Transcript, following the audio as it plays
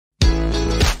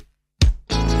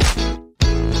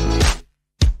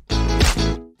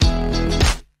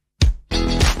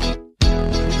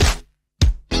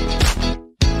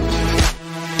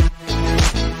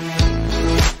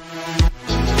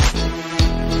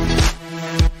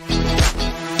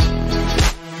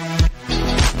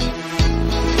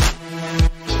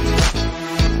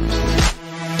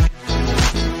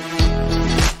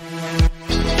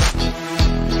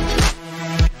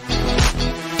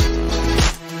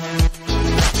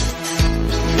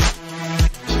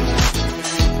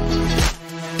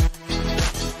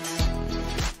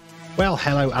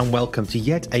hello and welcome to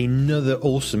yet another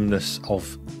awesomeness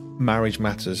of Marriage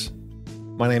Matters.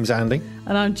 My name's Andy.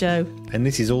 And I'm Jo. And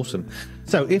this is awesome.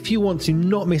 So if you want to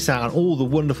not miss out on all the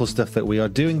wonderful stuff that we are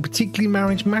doing, particularly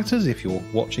Marriage Matters, if you're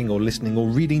watching or listening or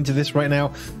reading to this right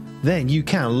now, then you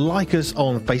can like us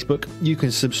on Facebook. You can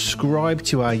subscribe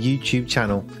to our YouTube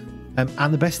channel.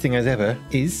 And the best thing as ever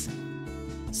is...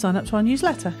 sign up to our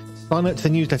newsletter. Sign up to the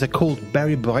newsletter called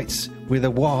Berry Bites with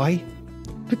a Y.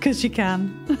 Because you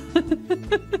can.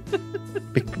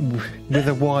 With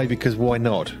a Y, because why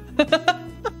not?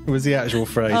 Was the actual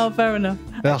phrase. Oh, fair enough.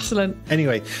 Excellent.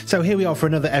 Anyway, so here we are for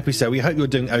another episode. We hope you're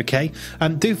doing okay.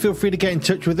 Do feel free to get in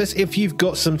touch with us. If you've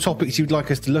got some topics you'd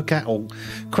like us to look at or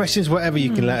questions, whatever,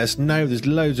 you can let us know. There's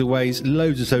loads of ways,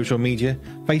 loads of social media.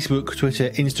 Facebook, Twitter,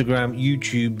 Instagram,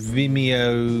 YouTube,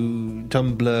 Vimeo,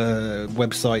 Tumblr,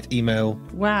 website, email.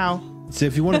 Wow. So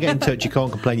if you want to get in touch, you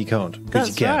can't complain you can't. That's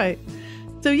you can. right.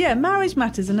 So yeah, Marriage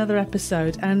Matters, another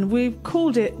episode, and we've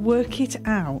called it Work It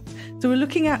Out. So we're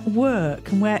looking at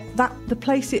work and where the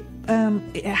place it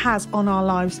has on our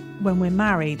lives when we're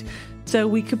married. So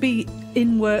we could be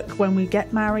in work when we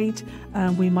get married,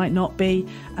 we might not be,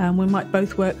 we might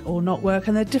both work or not work,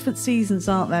 and there are different seasons,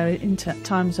 aren't there, in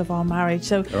times of our marriage.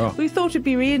 So we thought it'd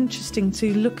be really interesting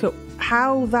to look at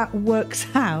how that works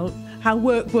out, how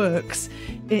work works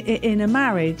in a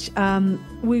marriage.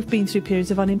 We've been through periods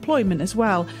of unemployment as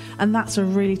well, and that's a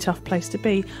really tough place to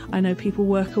be. I know people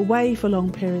work away for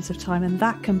long periods of time, and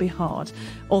that can be hard.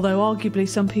 Although arguably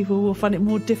some people will find it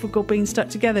more difficult being stuck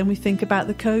together. And we think about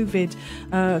the COVID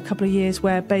a couple of years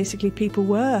where basically people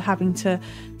were having to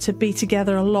be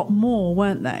together a lot more,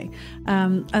 weren't they?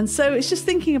 And so it's just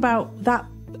thinking about that.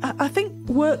 I think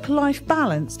work-life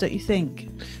balance, don't you think?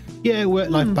 Yeah,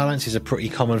 work-life balance is a pretty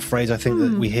common phrase, I think,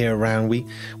 that we hear around. We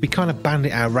kind of band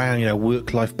it around,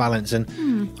 work-life balance.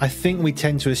 And I think we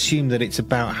tend to assume that it's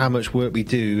about how much work we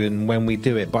do and when we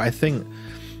do it. But I think,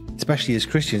 especially as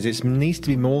Christians, it needs to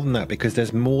be more than that, because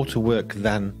there's more to work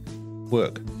than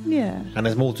work. Yeah. And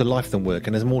there's more to life than work.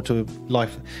 And there's more to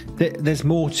life. There's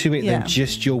more to it than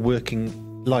just your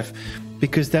working life.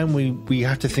 Because then we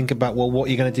have to think about, well, what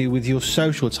you're going to do with your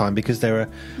social time, because there are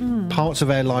parts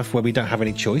of our life where we don't have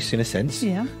any choice, in a sense.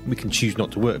 Yeah. We can choose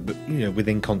not to work, but,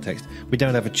 within context. We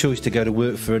don't have a choice to go to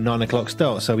work for a 9 o'clock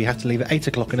start, so we have to leave at 8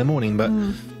 o'clock in the morning. But,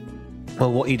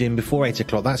 well, what are you doing before 8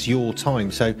 o'clock? That's your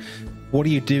time. So what are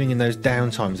you doing in those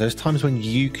downtimes, those times when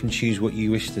you can choose what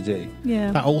you wish to do? Yeah.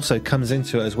 That also comes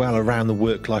into it as well, around the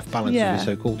work-life balance, as it's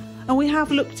so-called. And we have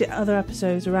looked at other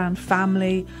episodes around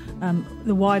family,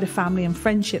 the wider family and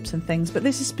friendships and things, but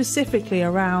this is specifically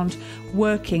around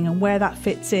working and where that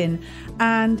fits in.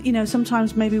 And,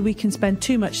 sometimes maybe we can spend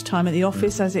too much time at the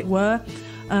office, as it were,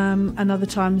 and other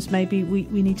times maybe we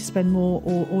need to spend more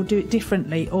or do it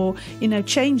differently, or,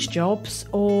 change jobs,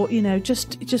 or,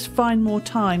 just find more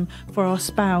time for our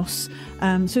spouse.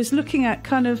 So it's looking at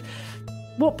kind of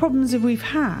what problems have we've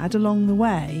had along the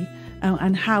way,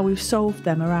 and how we've solved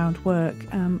them around work.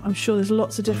 I'm sure there's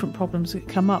lots of different problems that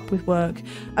come up with work.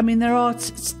 I mean, there are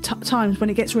times when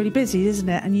it gets really busy, isn't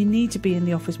it? And you need to be in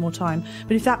the office more time.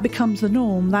 But if that becomes the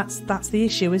norm, that's the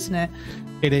issue, isn't it?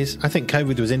 It is. I think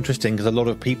COVID was interesting because a lot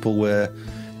of people were,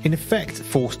 in effect,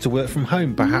 forced to work from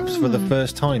home, perhaps for the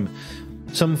first time.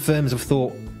 Some firms have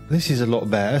thought, this is a lot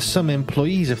better. Some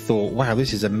employees have thought, wow,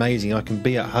 this is amazing. I can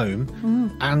be at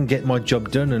home and get my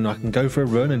job done, and I can go for a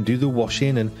run and do the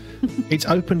washing. And it's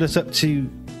opened us up to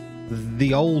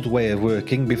the old way of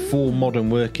working, before modern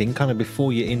working, kind of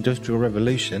before your industrial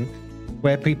revolution,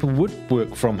 where people would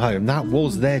work from home. That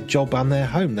was their job and their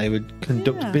home. They would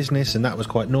conduct business, and that was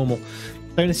quite normal.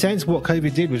 So in a sense, what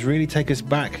COVID did was really take us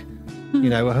back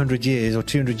 100 years or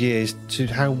 200 years to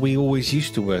how we always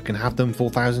used to work and have them for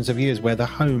thousands of years, where the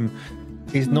home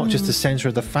is not just the centre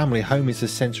of the family. Home is the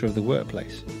centre of the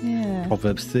workplace. Yeah.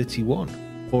 Proverbs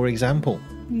 31, for example.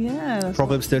 Yeah.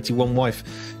 Proverbs 31 wife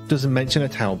doesn't mention a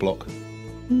towel block.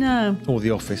 No. Or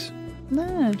the office.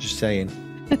 No. Just saying.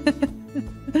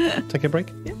 Take a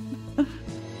break? Yeah.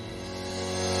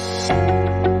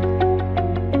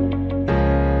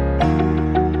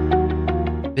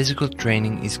 Physical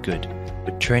training is good,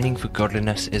 but training for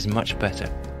godliness is much better,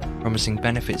 promising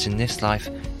benefits in this life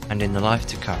and in the life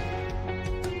to come.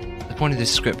 The point of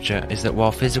this scripture is that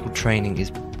while physical training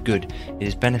is good, it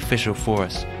is beneficial for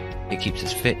us. It keeps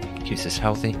us fit, keeps us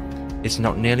healthy. It's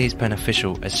not nearly as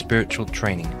beneficial as spiritual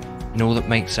training and all that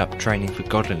makes up training for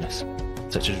godliness,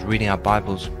 such as reading our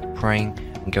Bibles, praying,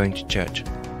 and going to church.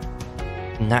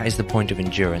 And that is the point of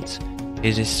endurance.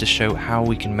 It is to show how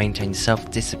we can maintain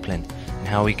self-discipline and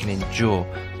how we can endure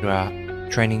through our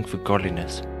training for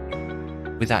godliness.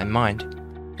 With that in mind,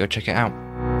 go check it out.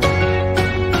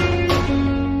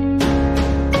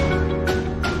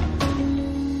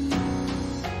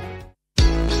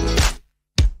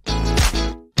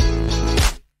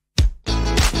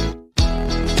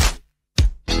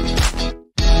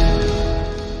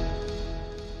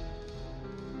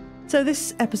 So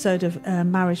this episode of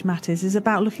Marriage Matters is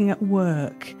about looking at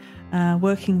work,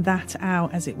 working that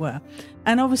out, as it were.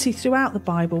 And obviously throughout the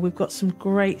Bible, we've got some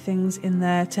great things in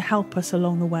there to help us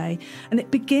along the way. And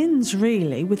it begins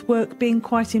really with work being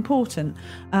quite important.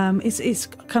 It's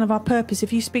kind of our purpose.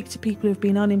 If you speak to people who've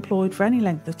been unemployed for any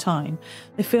length of time,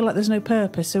 they feel like there's no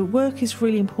purpose. So work is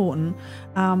really important.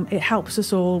 It helps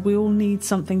us all. We all need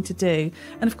something to do.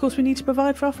 And of course, we need to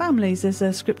provide for our families. There's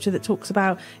a scripture that talks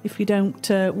about if we don't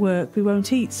work, we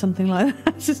won't eat, something like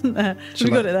that, isn't there? Have we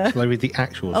got it there? Shall I read the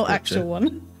actual scripture? Actual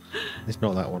one. It's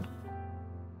not that one.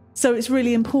 So it's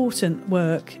really important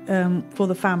work for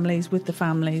the families, with the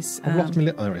families. I've lost my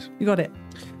there it is. You got it.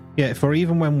 Yeah, for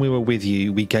even when we were with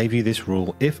you, we gave you this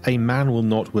rule. If a man will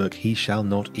not work, he shall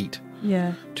not eat.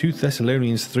 Yeah. 2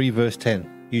 Thessalonians 3 verse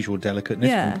 10. Usual delicateness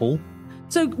from Paul.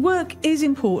 So work is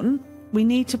important. We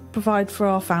need to provide for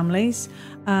our families.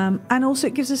 And also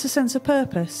it gives us a sense of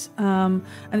purpose. And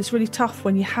it's really tough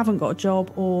when you haven't got a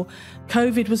job, or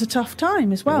COVID was a tough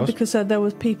time as well, because there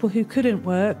were people who couldn't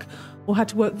work or had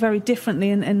to work very differently,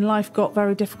 and life got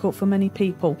very difficult for many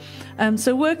people.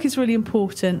 So work is really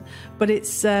important, but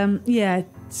it's,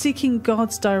 seeking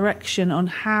God's direction on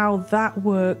how that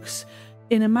works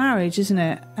in a marriage, isn't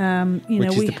it?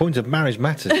 Which is the point of Marriage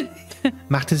Matters.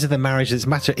 Matters of the marriage that's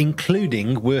matter,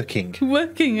 including working.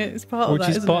 Working is part of that,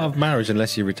 which is part of marriage,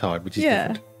 unless you're retired, which is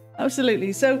different.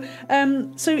 Absolutely. So,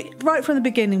 right from the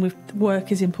beginning,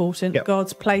 work is important. Yep.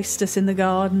 God's placed us in the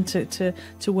garden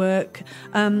to work.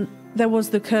 There was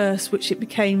the curse, which it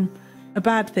became a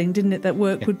bad thing, didn't it? That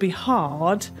work would be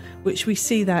hard, which we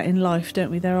see that in life,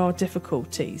 don't we? There are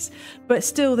difficulties, but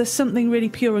still, there's something really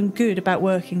pure and good about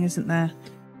working, isn't there?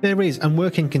 There is, and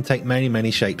working can take many,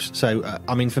 many shapes. So,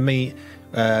 for me,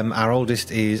 our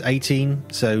oldest is 18,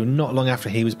 so not long after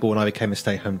he was born, I became a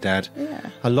stay-at-home dad. Yeah.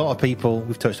 A lot of people,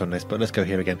 we've touched on this, but let's go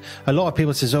here again. A lot of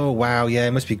people says, oh, wow, yeah,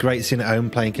 it must be great sitting at home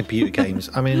playing computer games.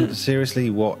 Seriously,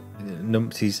 what?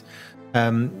 Numpties?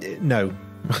 No.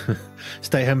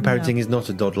 Stay-at-home parenting is not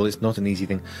a doddle. It's not an easy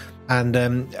thing. And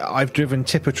I've driven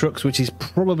tipper trucks, which is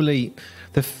probably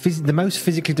the most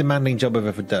physically demanding job I've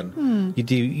ever done. You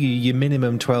do your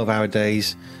minimum 12-hour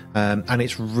days, and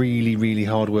it's really, really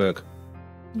hard work.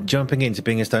 Jumping into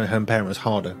being a stay-at-home parent was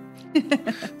harder.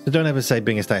 So don't ever say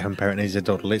being a stay-at-home parent is a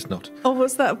doddle. It's not. Oh,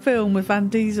 what's that film with Van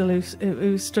Diesel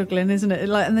who's struggling, isn't it?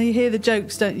 And then you hear the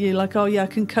jokes, don't you? Like, oh yeah, I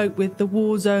can cope with the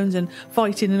war zones and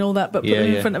fighting and all that, but put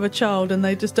them in front of a child and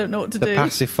they just don't know what to do. The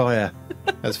pacifier.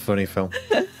 That's a funny film.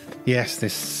 Yes,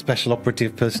 this special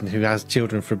operative person who has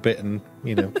children for a bit and,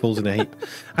 falls in a heap.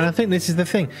 And I think this is the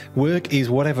thing. Work is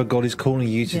whatever God is calling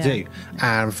you to do.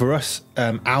 And for us,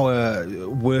 our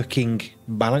working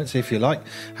balance, if you like,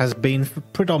 has been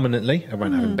predominantly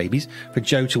around having babies, for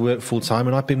Joe to work full time,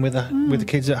 and I've been with the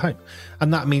kids at home.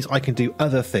 And that means I can do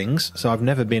other things. So I've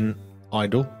never been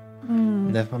idle.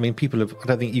 Never, people I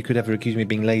don't think you could ever accuse me of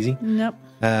being lazy. Nope.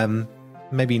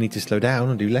 Maybe you need to slow down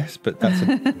and do less, but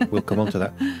we'll come on to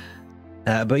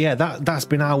that. But yeah, that's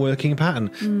been our working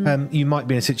pattern. You might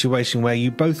be in a situation where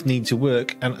you both need to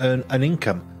work and earn an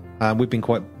income. We've been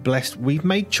quite blessed. We've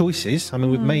made choices.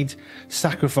 We've made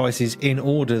sacrifices in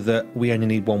order that we only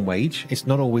need one wage. It's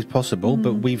not always possible,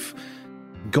 but we've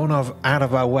gone out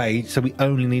of our way, so we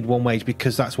only need one wage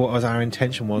because that's what our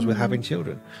intention was with having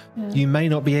children. You may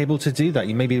not be able to do that.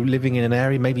 You may be living in an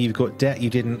area, maybe you've got debt you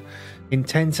didn't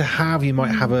intend to have. You might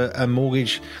have a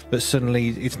mortgage that suddenly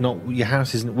your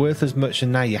house isn't worth as much,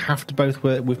 and now you have to both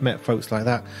work. We've met folks like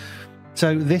that.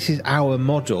 So this is our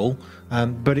model,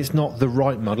 but it's not the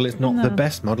right model. It's not the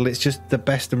best model. It's just the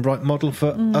best and right model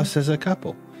for us as a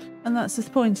couple. And that's the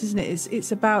point, isn't it?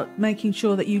 It's about making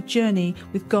sure that you journey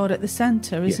with God at the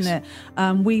centre, isn't it?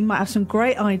 We might have some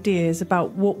great ideas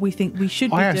about what we think we should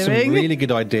be doing. I have some really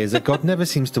good ideas that God never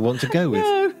seems to want to go with.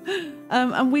 No.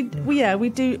 And we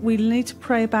need to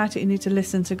pray about it. You need to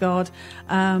listen to God,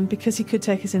 because He could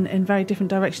take us in very different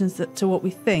directions to what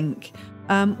we think.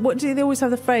 They always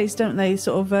have the phrase, don't they?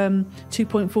 Sort of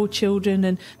 2.4 children,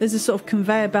 and there's a sort of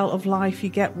conveyor belt of life. You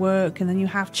get work, and then you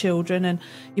have children, and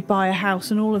you buy a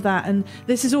house, and all of that. And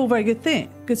this is all very good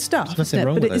stuff, isn't it?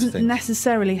 But it isn't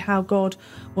necessarily how God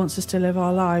wants us to live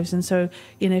our lives. And so,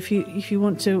 if you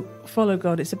want to follow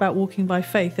God, it's about walking by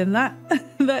faith, and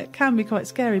that can be quite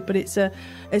scary. But it's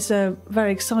a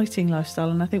very exciting lifestyle,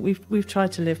 and I think we've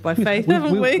tried to live by faith,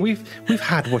 haven't we? We've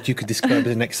had what you could describe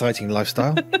as an exciting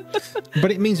lifestyle. But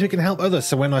it means we can help others.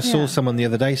 So when I saw someone the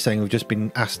other day saying we've just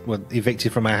been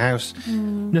evicted from our house,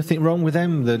 nothing wrong with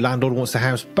them. The landlord wants the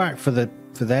house back for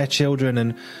their children,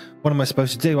 and what am I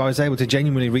supposed to do? I was able to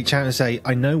genuinely reach out and say,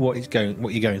 I know what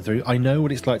you're going through. I know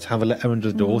what it's like to have a letter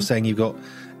under the door saying you've got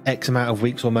X amount of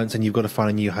weeks or months and you've got to find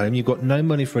a new home. You've got no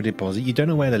money for a deposit. You don't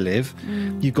know where to live.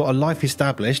 You've got a life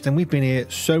established, and we've been here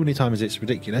so many times it's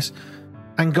ridiculous.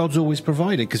 And God's always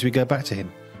provided because we go back to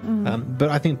him. But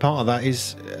I think part of that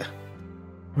is,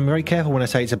 I'm very careful when I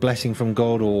say it's a blessing from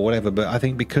God or whatever, but I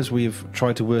think because we've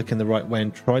tried to work in the right way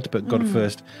and tried to put God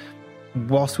first,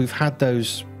 whilst we've had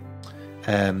those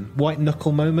white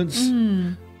knuckle moments,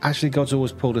 actually God's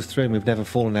always pulled us through, and we've never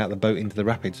fallen out the boat into the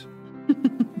rapids.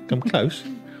 Come close.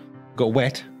 Got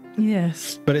wet.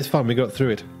 Yes. But it's fun. We got through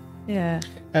it. Yeah.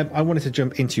 I wanted to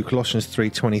jump into Colossians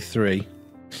 3:23,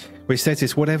 which says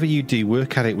this: whatever you do,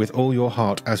 work at it with all your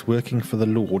heart as working for the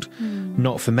Lord,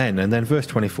 not for men. And then verse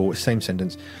 24, same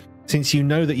sentence. Since you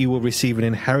know that you will receive an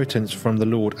inheritance from the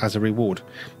Lord as a reward,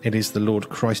 it is the Lord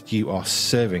Christ you are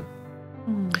serving.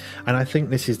 And I think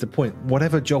this is the point.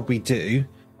 Whatever job we do,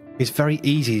 it's very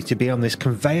easy to be on this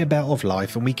conveyor belt of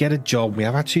life, and we get a job, we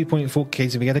have our 2.4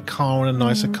 kids, and we get a car and a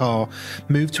nicer car,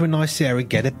 move to a nice area,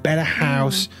 get a better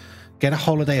house, get a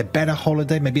holiday, a better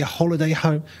holiday, maybe a holiday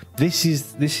home. This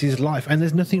is life, and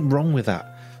there's nothing wrong with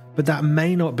that. But that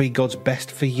may not be God's best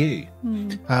for you.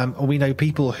 We know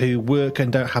people who work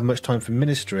and don't have much time for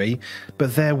ministry,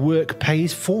 but their work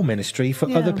pays for ministry for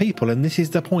other people, and this is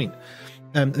the point.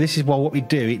 This is what we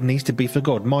do. It needs to be for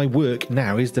God. My work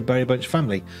now is the Berry Bunch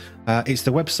family. It's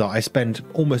the website. I spend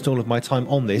almost all of my time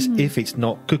on this, if it's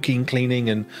not cooking, cleaning,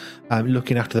 and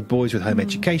looking after the boys with home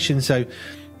education. So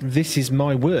this is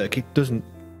my work. It doesn't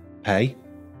pay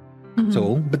at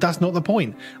all, but that's not the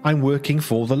point. I'm working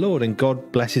for the Lord, and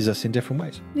God blesses us in different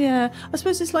ways. Yeah, I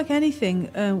suppose it's like anything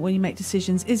when you make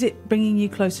decisions. Is it bringing you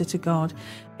closer to God?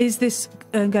 Is this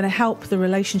going to help the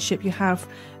relationship you have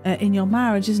in your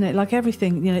marriage? Isn't it? Like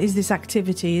everything, is this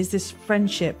activity? Is this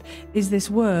friendship? Is this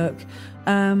work?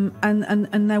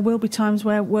 And there will be times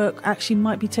where work actually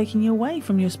might be taking you away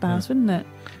from your spouse, wouldn't it?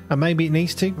 And maybe it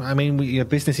needs to. I mean, your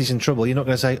business is in trouble. You're not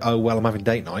going to say, oh, well, I'm having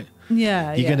date night.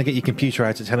 Yeah. You're going to get your computer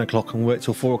out at 10 o'clock and work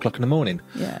till 4 o'clock in the morning.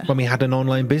 Yeah. When we had an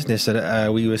online business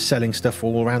that we were selling stuff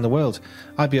all around the world,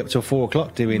 I'd be up till 4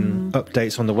 o'clock doing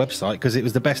updates on the website because it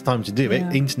was the best time to do it.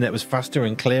 The internet was faster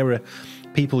and clearer.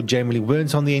 People generally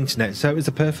weren't on the internet, so it was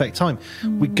the perfect time.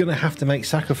 We're going to have to make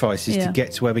sacrifices to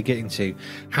get to where we're getting to.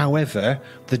 However,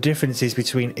 the difference is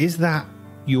between, is that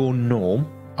your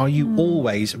norm? Are you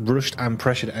always rushed and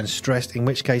pressured and stressed? In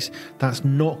which case, that's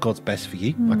not God's best for you.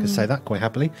 I can say that quite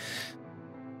happily.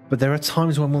 But there are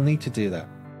times when we'll need to do that.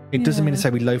 It doesn't mean to say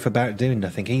we loaf about doing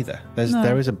nothing either.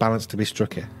 There is a balance to be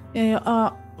struck here.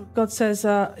 Yeah, God says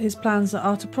his plans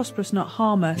are to prosper us, not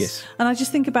harm us. Yes. And I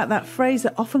just think about that phrase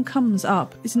that often comes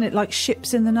up, isn't it, like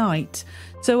ships in the night?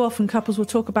 So often couples will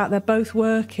talk about they're both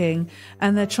working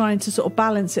and they're trying to sort of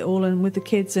balance it all and with the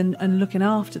kids and looking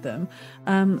after them.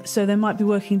 So they might be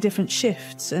working different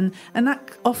shifts. And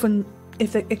that often,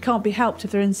 it can't be helped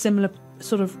if they're in similar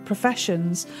sort of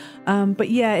professions. But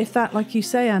yeah, if that, like you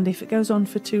say, Andy, if it goes on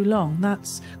for too long,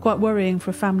 that's quite worrying for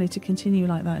a family to continue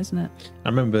like that, isn't it? I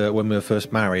remember when we were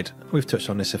first married, we've touched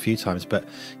on this a few times, but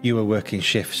you were working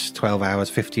shifts, 12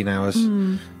 hours, 15 hours,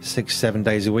 6-7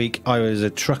 days a week. I was a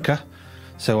trucker,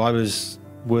 so I was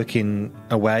working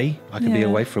away. I could be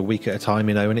away for a week at a time,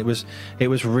 and it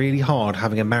was really hard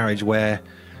having a marriage where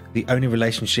the only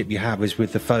relationship you have is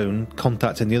with the phone,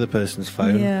 contacting the other person's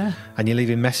phone, and you're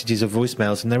leaving messages or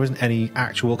voicemails, and there isn't any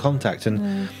actual contact.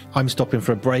 And I'm stopping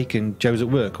for a break, and Joe's at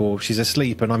work, or she's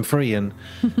asleep, and I'm free. And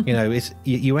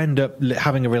you end up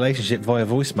having a relationship via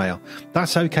voicemail.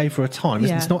 That's okay for a time.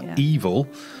 It's not evil,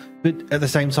 but at the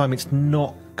same time, it's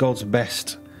not God's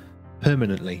best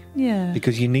permanently.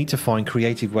 Because you need to find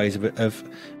creative ways of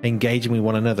engaging with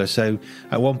one another. So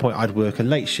at one point, I'd work a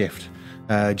late shift.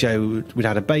 Joe, we'd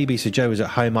had a baby, so Joe was at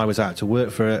home. I was out to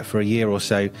work for a year or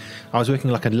so. I was working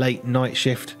like a late night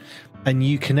shift, and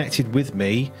you connected with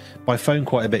me by phone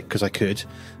quite a bit because I could.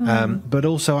 But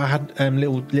also I had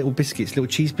little biscuits, little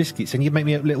cheese biscuits, and you'd make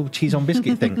me a little cheese on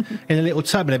biscuit thing in a little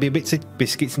tub, and there'd be bits of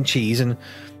biscuits and cheese and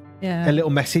a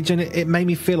little message, and it made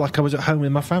me feel like I was at home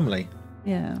with my family.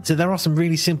 So there are some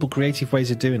really simple, creative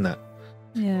ways of doing that.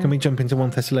 Can we jump into 1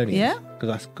 Thessalonians?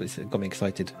 Because that's got me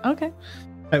excited. Okay.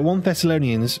 1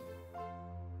 Thessalonians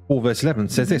 4 verse 11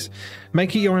 says this: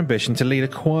 make it your ambition to lead a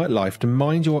quiet life, to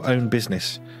mind your own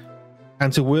business,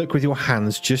 and to work with your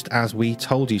hands just as we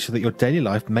told you, so that your daily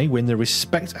life may win the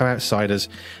respect of outsiders,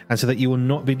 and so that you will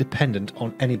not be dependent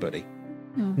on anybody.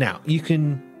 Now, you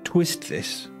can twist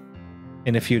this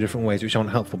in a few different ways which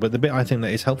aren't helpful, but the bit I think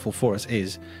that is helpful for us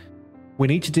is we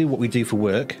need to do what we do for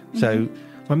work. So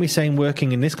when we're saying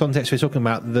working in this context, we're talking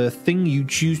about the thing you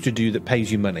choose to do that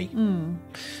pays you money.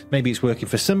 Maybe it's working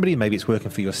for somebody, maybe it's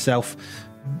working for yourself.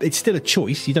 It's still a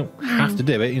choice. You don't have to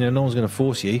do it. No one's going to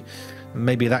force you.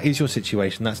 Maybe that is your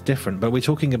situation. That's different. But we're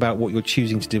talking about what you're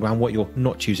choosing to do and what you're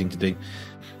not choosing to do.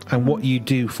 And what you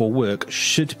do for work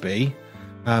should be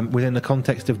within the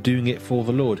context of doing it for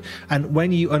the Lord. And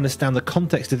when you understand the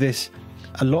context of this,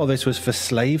 a lot of this was for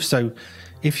slaves. So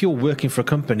if you're working for a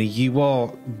company, you are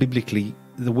biblically,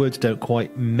 the words don't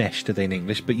quite mesh, do they, in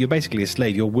English, but you're basically a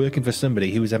slave. You're working for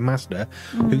somebody who is a master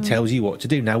who tells you what to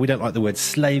do. Now, we don't like the word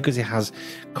slave because it has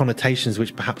connotations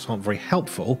which perhaps aren't very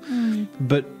helpful.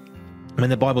 But when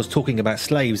the Bible's talking about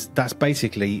slaves, that's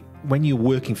basically when you're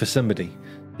working for somebody,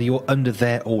 you're under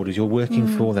their orders, you're working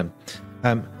for them.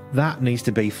 That needs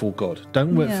to be for God.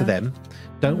 Don't work for them.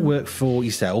 Don't work for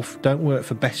yourself. Don't work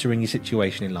for bettering your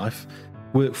situation in life.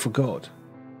 Work for God,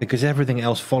 because everything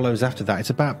else follows after that. It's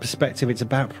about perspective. It's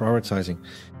about prioritizing.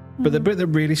 But the bit that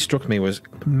really struck me was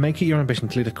make it your ambition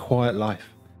to lead a quiet life,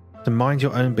 to mind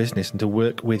your own business and to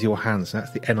work with your hands.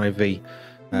 That's the NIV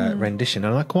rendition.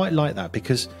 And I quite like that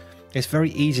because it's very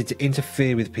easy to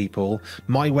interfere with people.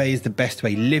 My way is the best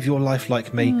way. Live your life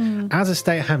like me. As a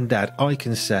stay-at-home dad, I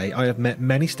can say I have met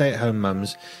many stay-at-home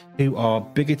mums who are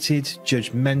bigoted,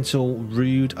 judgmental,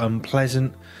 rude,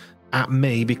 unpleasant at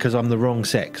me because I'm the wrong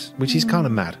sex, which is kind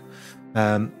of mad.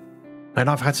 And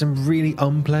I've had some really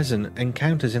unpleasant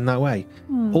encounters in that way.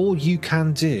 All you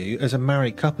can do as a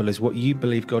married couple is what you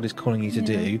believe God is calling you to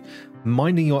do.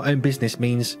 Minding your own business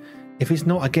means if it's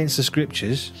not against the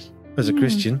scriptures as a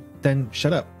Christian, then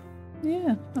shut up.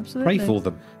 Yeah, absolutely. Pray for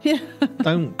them. Yeah.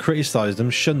 Don't criticize them,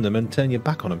 shun them, and turn your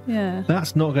back on them. Yeah.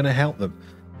 That's not going to help them.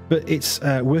 But it's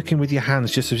working with your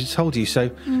hands, just as I told you. So,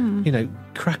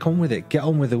 crack on with it. Get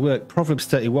on with the work. Proverbs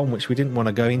 31, which we didn't want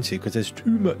to go into because there's too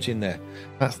much in there.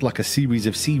 That's like a series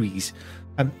of series.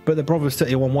 But the Proverbs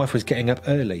 31 wife was getting up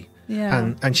early.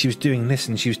 Yeah. And she was doing this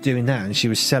and she was doing that and she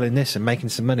was selling this and making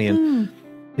some money. And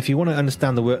if you want to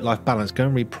understand the work-life balance, go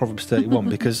and read Proverbs 31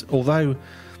 because although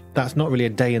that's not really a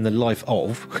day in the life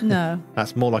of, No.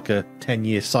 that's more like a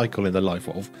 10-year cycle in the life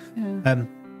of.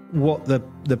 What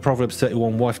the Proverbs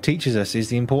 31 wife teaches us is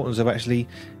the importance of actually,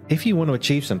 if you want to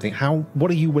achieve something, what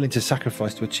are you willing to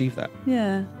sacrifice to achieve that?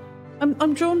 Yeah.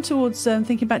 I'm drawn towards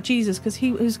thinking about Jesus because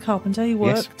he was a carpenter, he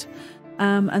worked.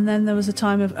 And then there was a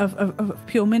time of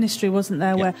pure ministry, wasn't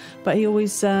there? But he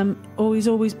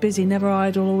always busy, never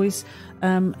idle, always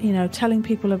telling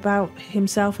people about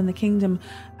himself and the kingdom.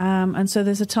 And so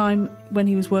there's a time when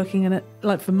he was working in it,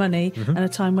 like for money, and a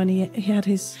time when he had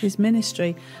his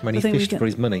ministry. When he fished for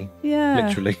his money,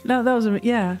 literally. No, that was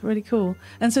really cool.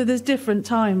 And so there's different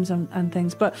times and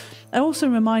things. But I also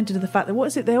reminded of the fact that what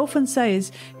is it they often say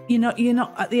is you're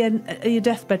not at the end of your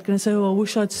deathbed going to say, oh, I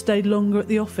wish I'd stayed longer at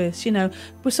the office,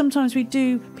 But sometimes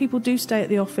people do stay at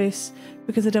the office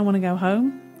because they don't want to go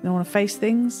home. They don't want to face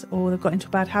things, or they've got into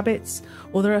bad habits,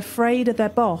 or they're afraid of their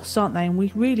boss, aren't they? And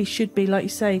we really should be, like you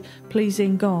say,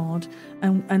 pleasing God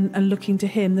and looking to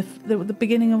him. The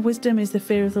beginning of wisdom is the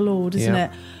fear of the Lord, isn't it?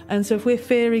 And so if we're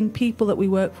fearing people that we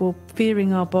work for,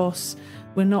 fearing our boss,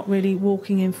 we're not really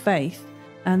walking in faith.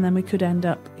 And then we could end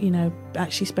up,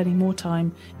 actually spending more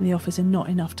time in the office and not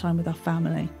enough time with our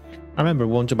family. I remember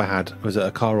one job I had was at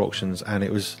a car auctions and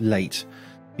it was late.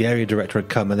 The area director had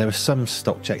come and there was some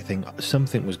stock check thing.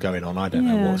 Something was going on. I don't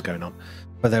know what was going on.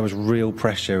 But there was real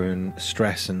pressure and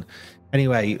stress. And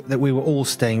anyway, that we were all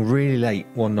staying really late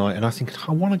one night. And I think,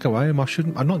 I want to go home.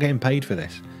 I'm not getting paid for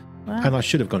this. Wow. And I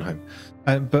should have gone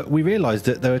home. But we realised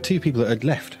that there were two people that had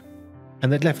left.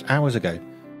 And they'd left hours ago.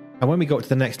 And when we got to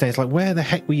the next day, it's like, where the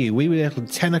heck were you? We were there till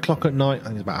 10 o'clock at night. I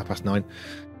think it was about 9:30,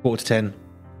 9:45,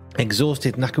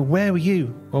 exhausted, knackered. Where were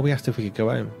you? Well, we asked if we could go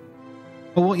home.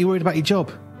 Well, what, you worried about your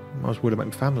job? I was worried about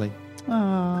my family.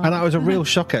 Aww. And that was a real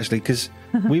shock, actually, because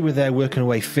we were there working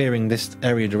away fearing this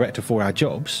area director for our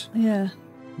jobs. Yeah.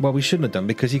 Well, we shouldn't have done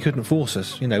because he couldn't force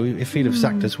us. If he'd have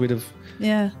sacked us, we'd have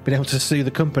been able to sue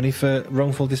the company for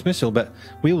wrongful dismissal. But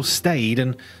we all stayed,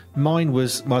 and mine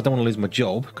was, well, I don't want to lose my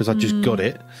job because I just got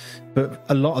it. But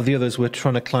a lot of the others were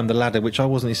trying to climb the ladder, which I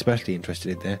wasn't especially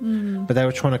interested in there. But they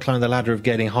were trying to climb the ladder of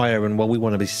getting higher, and, well, we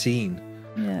want to be seen.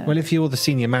 Yeah. Well, if you're the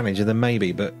senior manager, then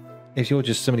maybe. But if you're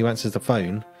just somebody who answers the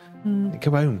phone,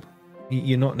 go home.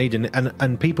 You're not needing it.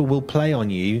 And people will play on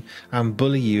you and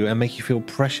bully you and make you feel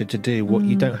pressured to do what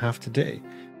you don't have to do.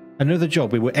 Another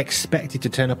job, we were expected to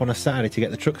turn up on a Saturday to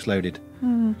get the trucks loaded.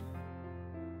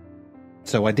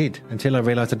 So I did, until I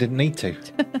realised I didn't need to.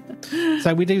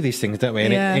 So we do these things, don't we?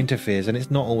 And it interferes, and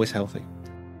it's not always healthy.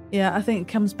 Yeah, I think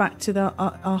it comes back to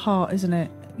our heart, isn't it?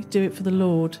 You do it for the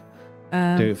Lord.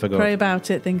 Do it for God. Pray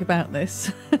about it. Think about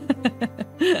this.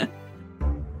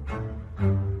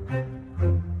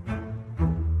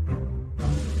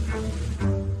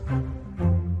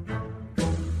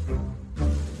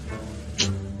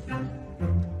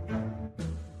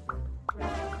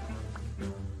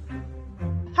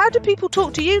 How do people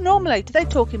talk to you normally? Do they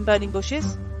talk in burning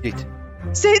bushes?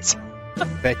 Sit.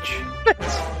 Fetch.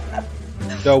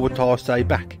 So what I say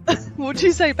back? What do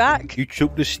you say back? You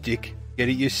took the stick. Get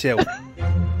it yourself.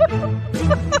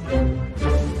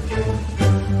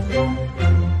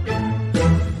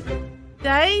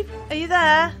 Dave, are you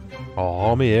there?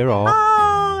 Oh, I'm here.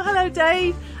 Oh, hello,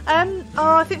 Dave.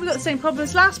 I think we've got the same problem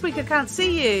as last week. I can't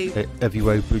see you. Have you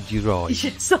opened your eyes?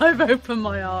 Yes, I've opened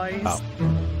my eyes. Oh.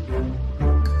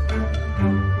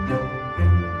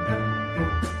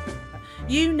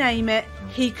 You name it,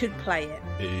 he could play it.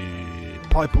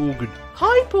 Pipe organ.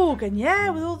 Pipe organ, yeah,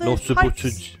 with all those Lots of pipes.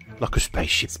 buttons. Like a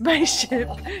spaceship. Spaceship,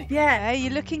 yeah. Yeah,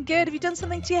 you're looking good. Have you done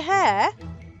something to your hair?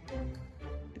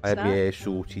 I had my hair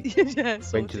sorted. Yeah,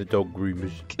 Went to the dog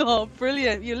groomers. Oh,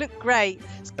 brilliant. You look great.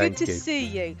 It's good Thank to you. see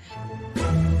you.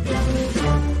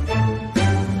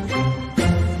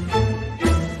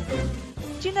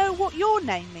 Do you know what your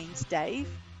name means, Dave?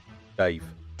 Dave.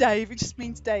 Dave, it just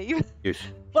means Dave. Yes.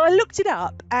 Well, I looked it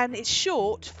up and it's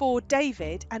short for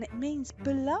David and it means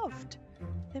beloved.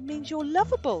 It means you're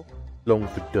lovable. Long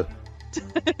for duh.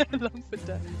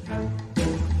 Lumford.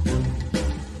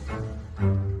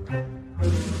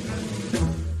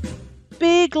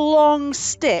 Big long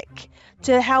stick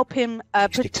to help him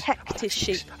protect his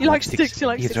sheep. You like sticks? You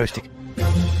like throw a sticks? stick.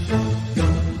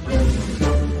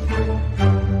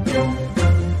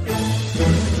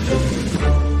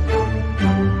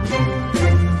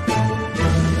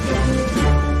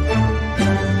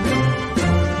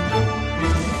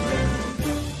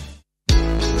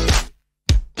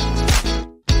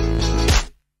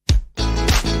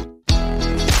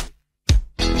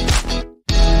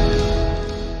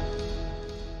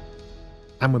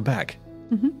 And we're back.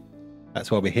 Mm-hmm.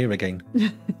 That's why we're here again.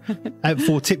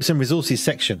 For tips and resources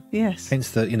section. Yes.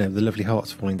 Hence the lovely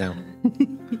hearts falling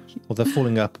down. Or they're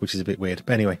falling up, which is a bit weird.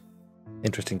 But anyway,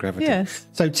 interesting gravity. Yes.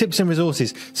 So tips and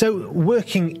resources. So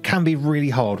working can be really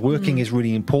hard. Working is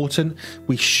really important.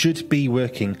 We should be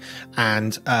working,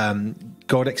 and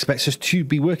God expects us to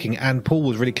be working. And Paul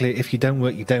was really clear: if you don't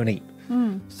work, you don't eat.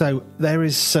 So there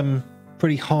is some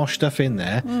pretty harsh stuff in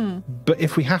there. But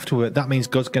if we have to work, that means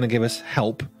God's going to give us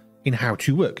help in how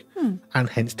to work, and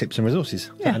hence tips and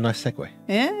resources. Is that a nice segue?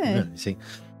 Yeah. You see.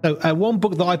 So one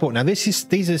book that I bought. Now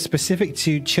these are specific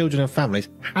to children and families.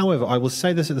 However, I will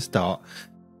say this at the start: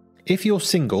 if you're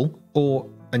single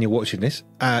and you're watching this,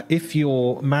 if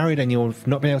you're married and you've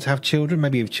not been able to have children,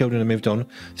 maybe your children have moved on,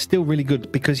 still really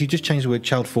good, because you just changed the word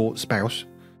child for spouse.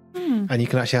 And you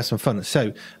can actually have some fun.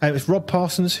 So it's Rob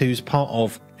Parsons who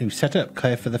set up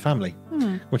Care for the Family,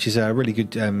 which is a really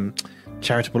good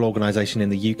charitable organisation in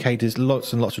the UK. Does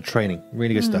lots and lots of training,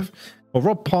 really good stuff. Well,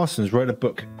 Rob Parsons wrote a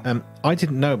book. I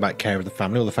didn't know about Care of the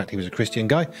Family or the fact he was a Christian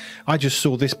guy. I just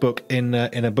saw this book in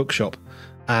a bookshop,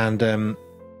 and there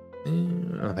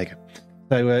you go.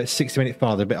 So 60-Minute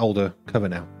Father, a bit older cover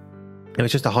now. It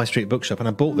was just a high street bookshop, and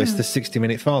I bought this, the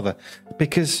 60-Minute Father,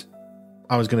 because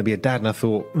I was going to be a dad, and I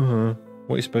thought,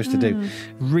 what are you supposed to do?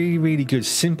 Really, really good,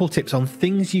 simple tips on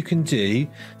things you can do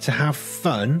to have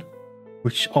fun,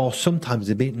 which are sometimes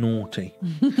a bit naughty.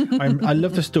 I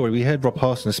love the story. We heard Rob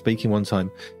Parsons speaking one time,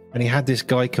 and he had this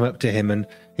guy come up to him, and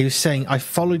he was saying, I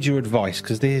followed your advice,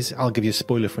 because I'll give you a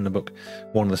spoiler from the book,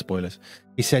 one of the spoilers.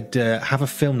 He said, have a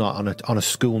film night on a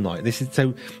school night. This is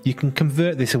so you can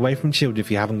convert this away from children if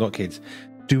you haven't got kids.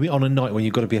 Do it on a night when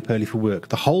you've got to be up early for work.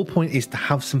 The whole point is to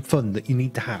have some fun that you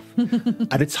need to have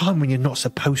at a time when you're not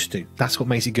supposed to. That's what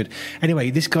makes it good.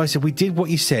 Anyway, this guy said, we did what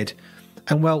you said.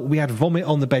 And well, we had vomit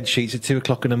on the bed sheets at 2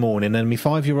 o'clock in the morning. And my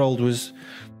 5-year-old was,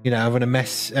 having a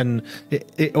mess, and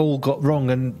it all got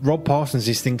wrong. And Rob Parsons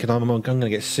is thinking, I'm going to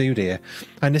get sued here.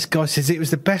 And this guy says, it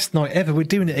was the best night ever. We're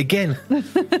doing it again.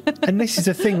 And this is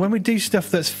the thing. When we do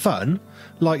stuff that's fun,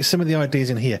 like some of the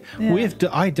ideas in here,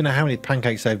 I don't know how many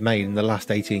pancakes I've made in the last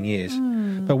 18 years,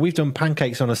 but we've done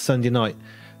pancakes on a Sunday night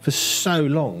for so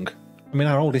long. I mean,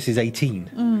 our oldest is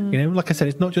 18. Like I said,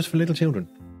 it's not just for little children.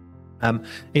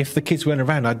 If the kids weren't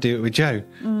around, I'd do it with Joe.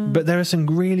 But there are some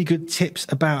really good tips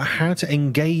about how to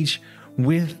engage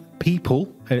with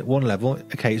people at one level.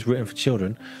 Okay, it's written for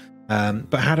children,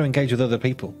 but how to engage with other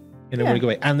people in a really good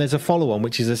way. And there's a follow-on,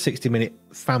 which is a 60-minute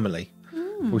family,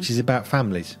 which is about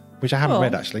families. which I haven't Cool.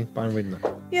 read actually, but I'm reading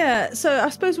that. Yeah, so I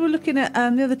suppose we're looking at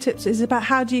the other tips is about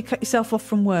how do you cut yourself off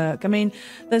from work. I mean,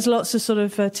 there's lots of sort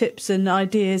of tips and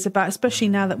ideas about, especially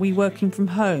now that we're working from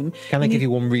home. Can I give you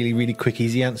one really, really quick,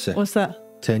 easy answer? What's that?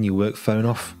 Turn your work phone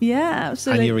off. Yeah,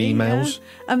 absolutely. And your emails.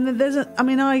 Yeah.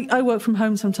 And I work from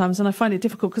home sometimes, and I find it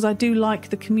difficult because I do like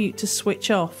the commute to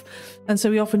switch off. And so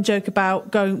we often joke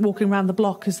about walking around the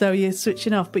block as though you're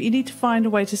switching off, but you need to find a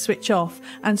way to switch off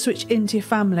and switch into your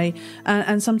family.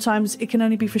 And sometimes it can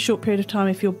only be for a short period of time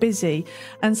if you're busy.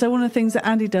 And so one of the things that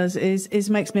Andy does is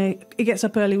he gets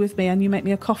up early with me, and you make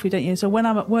me a coffee, don't you? So when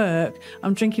I'm at work,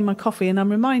 I'm drinking my coffee and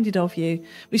I'm reminded of you,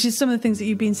 which is some of the things that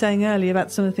you've been saying earlier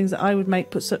about some of the things that I would make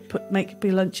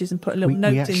be lunches and put a little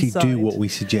note inside. We actually do what we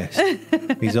suggest.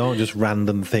 These aren't just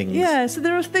random things. Yeah, so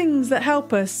there are things that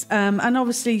help us, and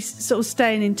obviously sort of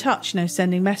staying in touch.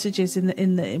 Sending messages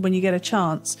in the when you get a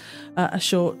chance, a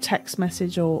short text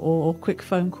message or quick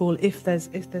phone call if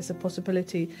there's a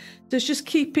possibility. So it's just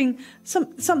keeping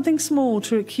something small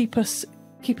to keep us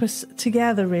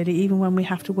together, really, even when we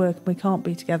have to work and we can't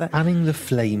be together. Fanning the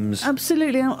flames.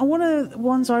 Absolutely. And one of the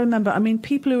ones I remember, I mean,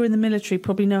 people who are in the military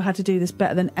probably know how to do this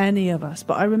better than any of us,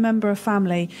 but I remember a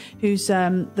family whose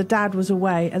the dad was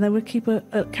away, and they would keep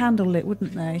a candle lit,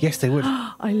 wouldn't they? Yes, they would.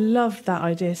 I loved that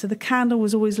idea. So the candle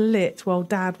was always lit while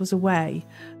dad was away,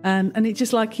 and it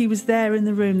just like he was there in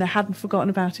the room. They hadn't forgotten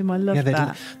about him. I loved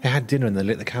that. They had dinner and they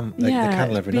lit the candle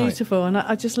every night. Beautiful. And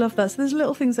I just love that. So there's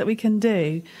little things that we can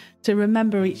do to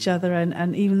remember each other,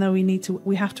 and even though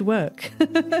we have to work.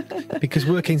 Because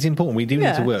working's important. We do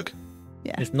need to work.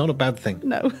 Yeah. It's not a bad thing.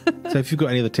 No. So if you've got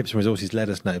any other tips and resources, let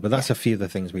us know. But that's a few of the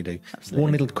things we do. Absolutely.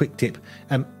 One little quick tip.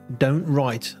 Don't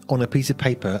write on a piece of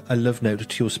paper a love note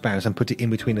to your spouse and put it in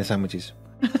between the sandwiches.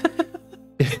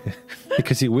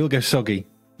 Because it will go soggy.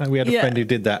 We had a friend who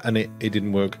did that and it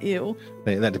didn't work. Ew.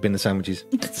 That'd have been the sandwiches.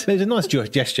 But it's a nice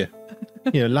gesture.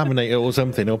 Laminate it or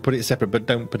something, or put it separate, but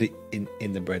don't put it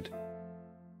in the bread.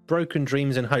 Broken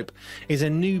Dreams and Hope is a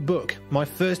new book, my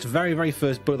very, very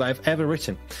first book that I've ever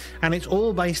written. And it's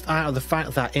all based out of the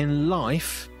fact that in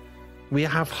life, we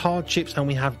have hardships and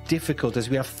we have difficulties.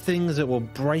 We have things that will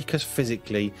break us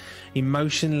physically,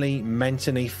 emotionally,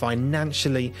 mentally,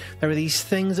 financially. There are these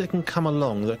things that can come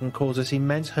along that can cause us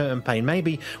immense hurt and pain.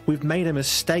 Maybe we've made a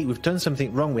mistake, we've done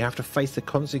something wrong, we have to face the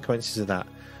consequences of that.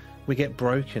 We get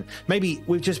broken. Maybe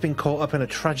we've just been caught up in a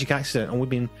tragic accident and we've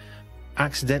been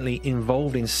accidentally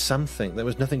involved in something that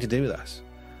was nothing to do with us.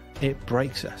 It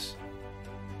breaks us.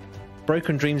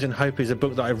 Broken Dreams and Hope is a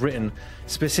book that I've written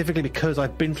specifically because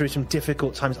I've been through some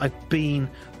difficult times. I've been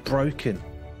broken.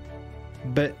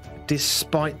 But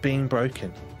despite being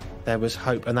broken, there was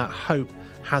hope, and that hope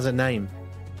has a name.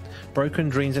 Broken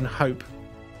Dreams and Hope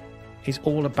is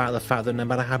all about the fact that no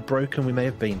matter how broken we may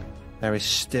have been, there is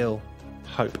still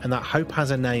hope. And that hope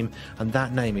has a name, and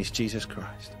that name is Jesus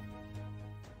Christ.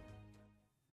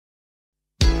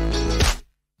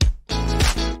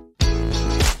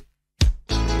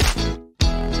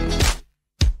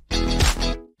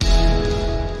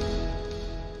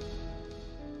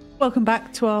 Welcome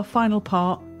back to our final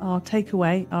part, our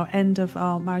takeaway, our end of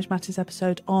our Marriage Matters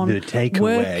episode on The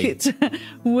takeaway.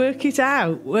 work it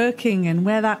out, working, and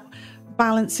where that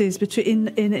balance is between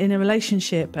in a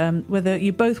relationship, whether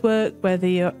you both work,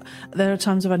 whether there are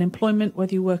times of unemployment,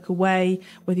 whether you work away,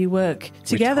 whether you work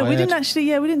together.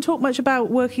 Retired. We didn't talk much about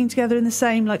working together in the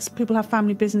same, like people have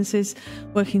family businesses,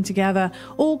 working together,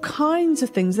 all kinds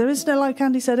of things. There is no, like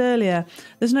Andy said earlier,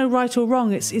 there's no right or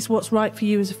wrong. It's what's right for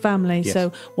you as a family. Yes.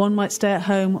 So one might stay at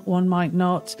home, one might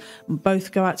not.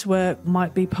 Both go out to work,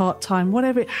 might be part-time,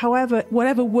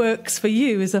 whatever works for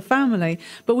you as a family.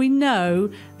 But we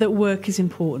know that work is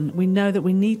important. We know that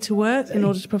we need to work in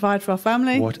order to provide for our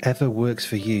family. Whatever works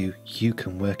for you, you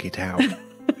can work it out.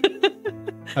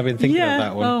 I've been thinking of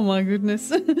that one. Oh my goodness.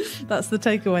 That's the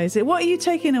takeaway, is it? What are you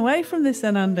taking away from this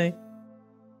then, Andy?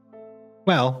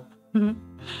 Well,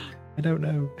 I don't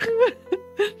know.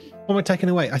 What am I taking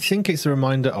away? I think it's a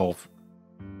reminder of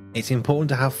it's important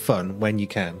to have fun when you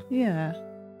can. Yeah.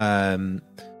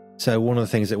 So one of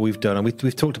the things that we've done, and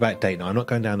we've talked about date night. I'm not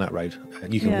going down that road.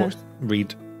 You can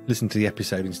listen to the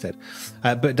episode instead.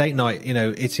 But date night,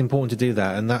 it's important to do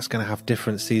that, and that's going to have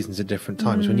different seasons at different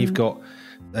times. When you've got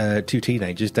two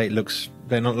teenagers, date looks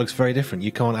very different.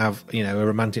 You can't have a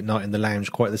romantic night in the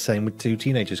lounge quite the same with two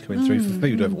teenagers coming through for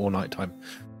food over all night time.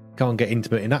 Can't get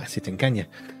intimate in that sitting, can you?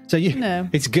 So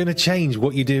it's going to change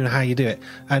what you do and how you do it,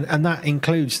 and that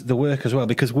includes the work as well,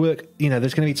 because work,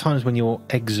 there's going to be times when you're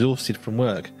exhausted from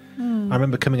work. I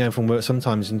remember coming home from work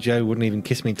sometimes and Joe wouldn't even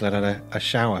kiss me until I'd had a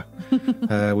shower.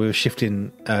 We were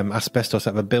shifting asbestos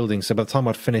out of a building, so by the time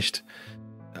I'd finished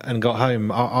and got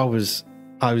home, I was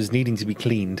I was needing to be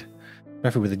cleaned,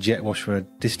 preferably with a jet wash for a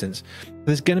distance.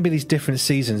 There's going to be these different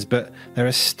seasons, but there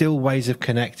are still ways of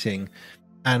connecting.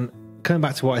 And coming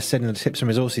back to what I said in the tips and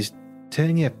resources,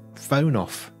 turn your phone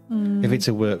off if it's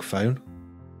a work phone,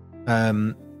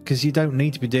 because you don't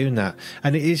need to be doing that.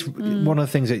 And it is one of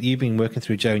the things that you've been working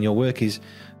through, Joe, in your work is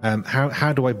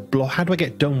how do I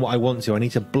get done what I want to? I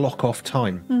need to block off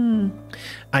time.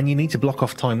 And you need to block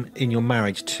off time in your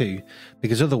marriage too,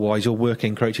 because otherwise your work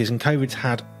encroaches. And COVID's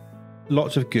had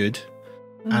lots of good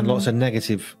and lots of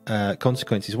negative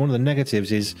consequences. One of the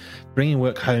negatives is bringing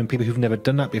work home. People who've never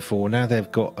done that before, now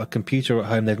they've got a computer at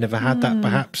home. They've never had that,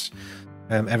 perhaps.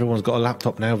 Everyone's got a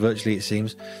laptop now, virtually, it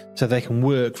seems, so they can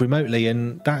work remotely,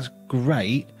 and that's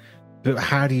great. But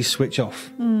how do you switch off?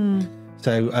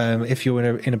 So if you're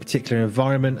in a particular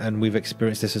environment, and we've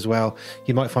experienced this as well,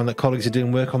 you might find that colleagues are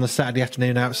doing work on the Saturday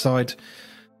afternoon outside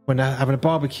when they're having a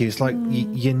barbecue. It's like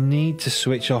you need to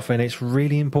switch off, and it's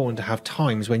really important to have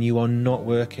times when you are not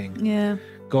working. Yeah.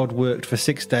 God worked for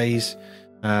 6 days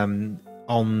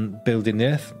on building the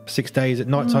earth. 6 days at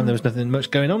night time, there was nothing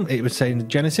much going on, it would say in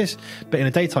Genesis, but in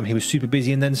the daytime he was super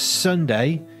busy, and then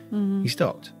Sunday he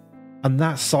stopped. And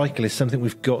that cycle is something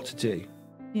we've got to do.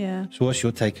 Yeah. So what's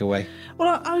your takeaway?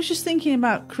 Well, I was just thinking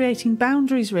about creating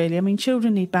boundaries, really. I mean,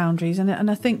 children need boundaries, and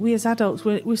I think we as adults,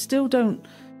 we still don't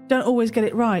always get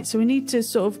it right. So we need to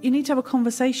you need to have a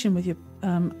conversation with your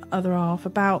other half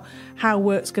about how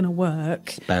work's going to work.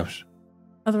 Spouse.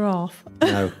 Other half.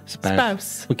 No,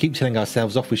 spouse. We keep telling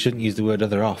ourselves off we shouldn't use the word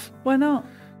other half. Why not?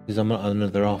 Because I'm not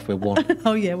another half, we're one.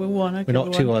 Oh yeah, we're one. Okay, we're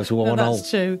not two halves, we're one whole. That's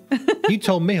true. You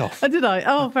told me off. Oh, did I?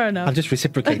 Oh, fair enough. I'm just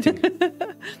reciprocating.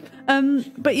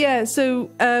 But yeah, so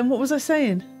what was I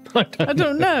saying? I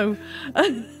don't know.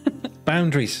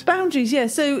 Boundaries. Boundaries, yeah.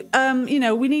 So,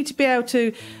 we need to be able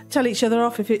to tell each other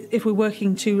off if we're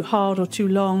working too hard or too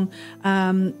long.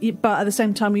 But at the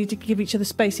same time, we need to give each other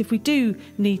space if we do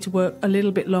need to work a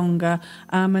little bit longer.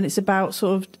 And it's about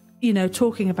sort of,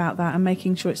 talking about that and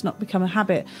making sure it's not become a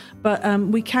habit. But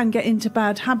we can get into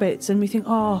bad habits, and we think,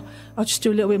 oh, I'll just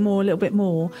do a little bit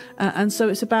more. And so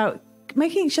it's about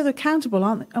making each other accountable,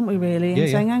 aren't we, really? And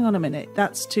saying, hang on a minute,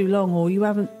 that's too long, or you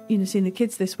haven't seen the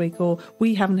kids this week, or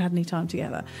we haven't had any time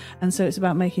together. And so it's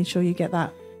about making sure you get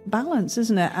that balance,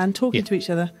 isn't it? And talking to each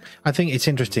other. I think it's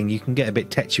interesting. You can get a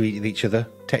bit tetchy with each other.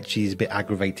 Tetchy is a bit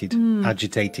aggravated,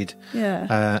 agitated.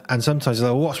 Yeah. And sometimes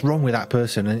you're like, what's wrong with that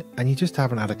person? And you just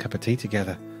haven't had a cup of tea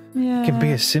together. Yeah. It can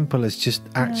be as simple as just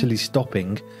actually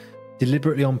stopping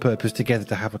deliberately on purpose together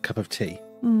to have a cup of tea.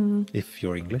 If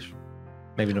you're English.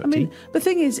 Maybe not tea. The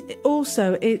thing is,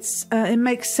 also, it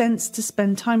makes sense to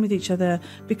spend time with each other,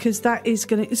 because that is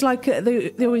going to... It's like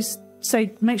they always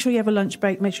say, make sure you have a lunch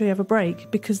break, make sure you have a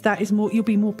break, because that is more. You'll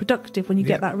be more productive when you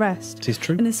get that rest. It is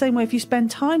true. In the same way, if you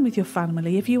spend time with your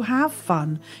family, if you have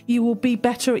fun, you will be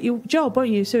better at your job, won't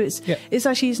you? So it's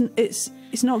actually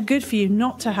it's not good for you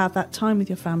not to have that time with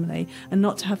your family and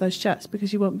not to have those chats,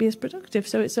 because you won't be as productive.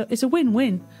 So it's a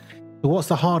win-win. But what's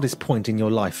the hardest point in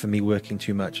your life for me working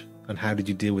too much? And how did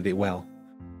you deal with it well?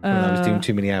 When I was doing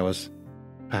too many hours,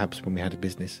 perhaps when we had a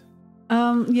business.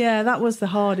 Yeah, that was the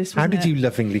hardest. How did you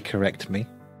lovingly correct me?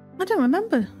 I don't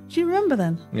remember. Do you remember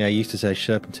then? Yeah, I used to say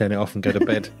shut up and turn it off and go to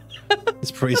bed.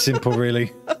 It's pretty simple,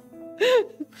 really. Well,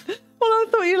 I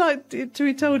thought you liked it to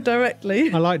be told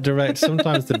directly. I like direct.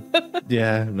 Sometimes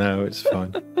no, it's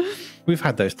fine. We've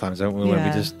had those times, haven't we,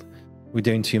 where we're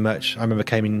doing too much. I remember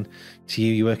came in to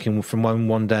you working from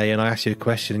one day, and I asked you a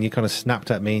question, and you kind of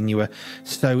snapped at me, and you were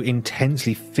so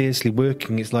intensely, fiercely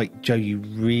working. It's like, Joe, you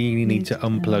really need to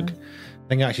unplug. I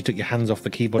think I actually took your hands off the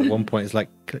keyboard at one point. It's like,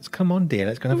 let's come on, dear,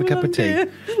 let's go and have a cup of tea.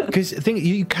 Because I think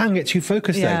you can get too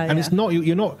focused and it's not,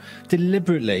 you're not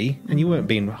deliberately, and you weren't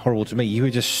being horrible to me. You were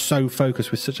just so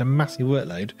focused with such a massive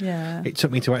workload. Yeah. It took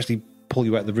me to actually pull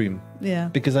you out of the room. Yeah.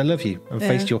 Because I love you and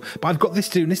faced but I've got this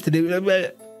to do and this to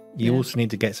do. You also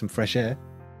need to get some fresh air.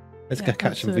 Let's go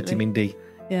catch some vitamin D.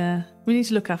 Yeah. We need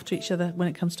to look after each other when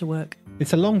it comes to work.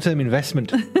 It's a long-term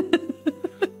investment.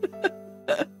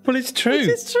 Well, it's true.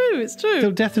 It's true.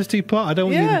 Till death us do part. I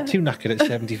don't want you too knackered at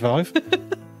 75.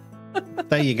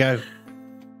 There you go.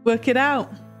 Work it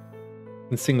out.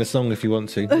 And sing the song if you want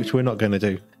to, which we're not going to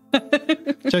do.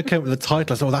 Joe came up with the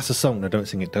title. I said, that's a song. No, don't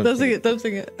sing it. Don't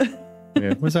sing it.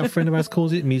 Yeah. What's that friend of ours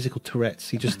calls it? Musical Tourette's.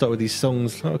 He just started with these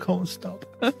songs. I can't stop.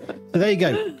 So there you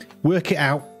go. Work it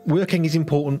out. Working is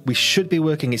important. We should be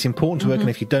working. It's important to work, and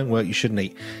if you don't work, you shouldn't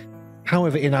eat.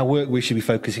 However, in our work, we should be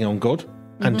focusing on God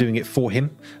and doing it for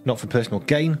Him, not for personal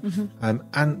gain,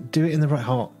 and do it in the right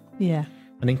heart. Yeah.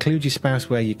 And include your spouse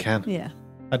where you can. Yeah.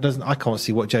 I can't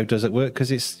see what Jo does at work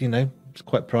because it's, it's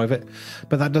quite private.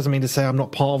 But that doesn't mean to say I'm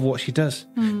not part of what she does.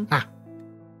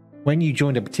 when you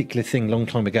joined a particular thing a long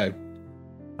time ago,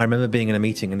 I remember being in a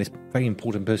meeting and this very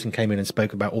important person came in and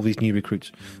spoke about all these new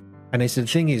recruits. And they said,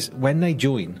 the thing is, when they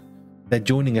join, they're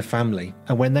joining a family.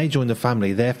 And when they join the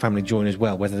family, their family join as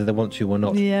well, whether they want to or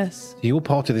not. Yes. So you're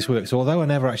part of this work. So although I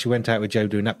never actually went out with Joe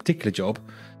doing that particular job,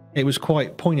 it was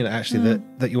quite poignant actually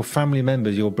that your family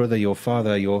members, your brother, your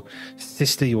father, your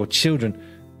sister, your children,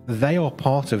 they are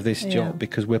part of this job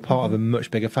because we're part of a much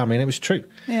bigger family. And it was true.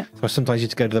 Yeah. So I sometimes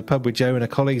used to go to the pub with Joe and her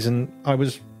colleagues and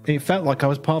it felt like I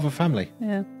was part of a family.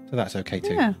 Yeah. So that's okay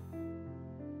too. Yeah.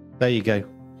 There you go.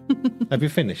 Have you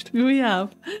finished? We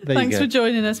have. There Thanks for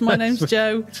joining us. My name's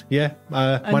Joe. Yeah.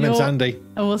 My name's Andy.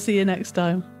 And we'll see you next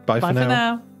time. Bye for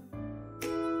now.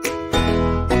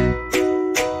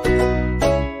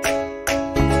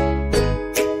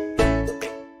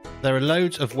 There are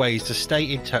loads of ways to stay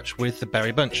in touch with the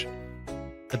Berry Bunch.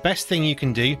 The best thing you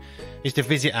can do is to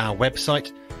visit our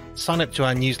website, sign up to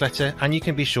our newsletter, and you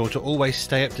can be sure to always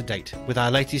stay up to date with our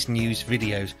latest news,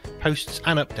 videos, posts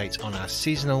and updates on our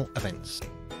seasonal events.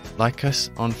 Like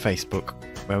us on Facebook,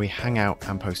 where we hang out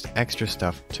and post extra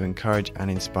stuff to encourage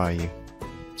and inspire you.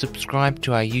 Subscribe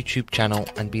to our YouTube channel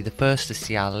and be the first to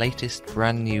see our latest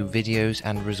brand new videos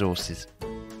and resources.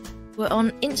 We're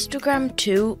on Instagram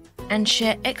too and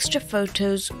share extra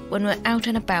photos when we're out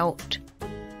and about.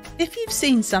 If you've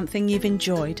seen something you've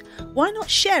enjoyed, why not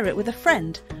share it with a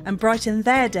friend and brighten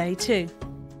their day too?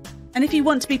 And if you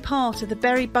want to be part of the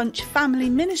Berry Bunch family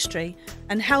ministry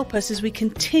and help us as we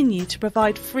continue to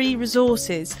provide free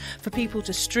resources for people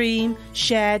to stream,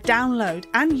 share, download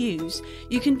and use,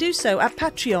 you can do so at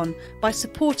Patreon by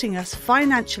supporting us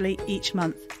financially each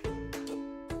month.